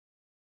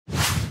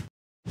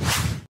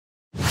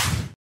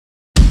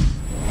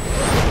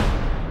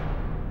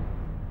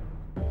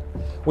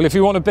Well, if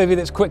you want a bivvy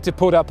that's quick to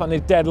put up and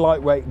is dead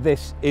lightweight,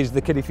 this is the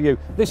kitty for you.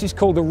 This is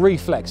called the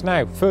Reflex.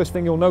 Now, first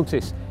thing you'll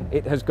notice,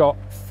 it has got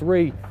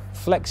 3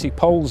 flexi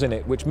poles in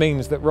it, which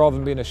means that rather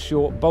than being a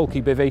short,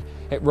 bulky bivvy,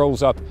 it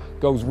rolls up,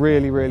 goes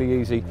really, really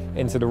easy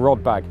into the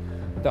rod bag.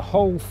 The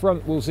whole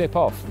front will zip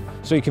off,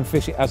 so you can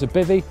fish it as a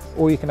bivvy,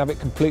 or you can have it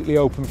completely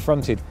open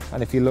fronted.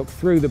 And if you look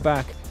through the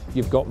back,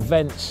 you've got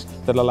vents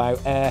that allow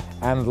air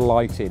and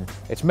light in.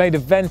 It's made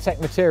of Ven-Tec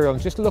material,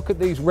 and just look at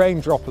these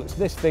rain droplets.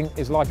 This thing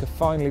is like a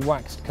finely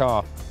waxed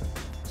car.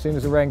 As soon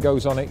as the rain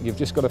goes on it, you've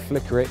just got to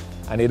flicker it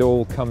and it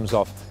all comes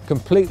off.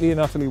 Completely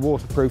and utterly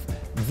waterproof,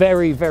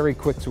 very, very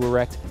quick to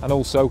erect, and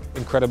also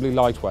incredibly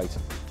lightweight.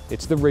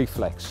 It's the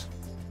Reflex.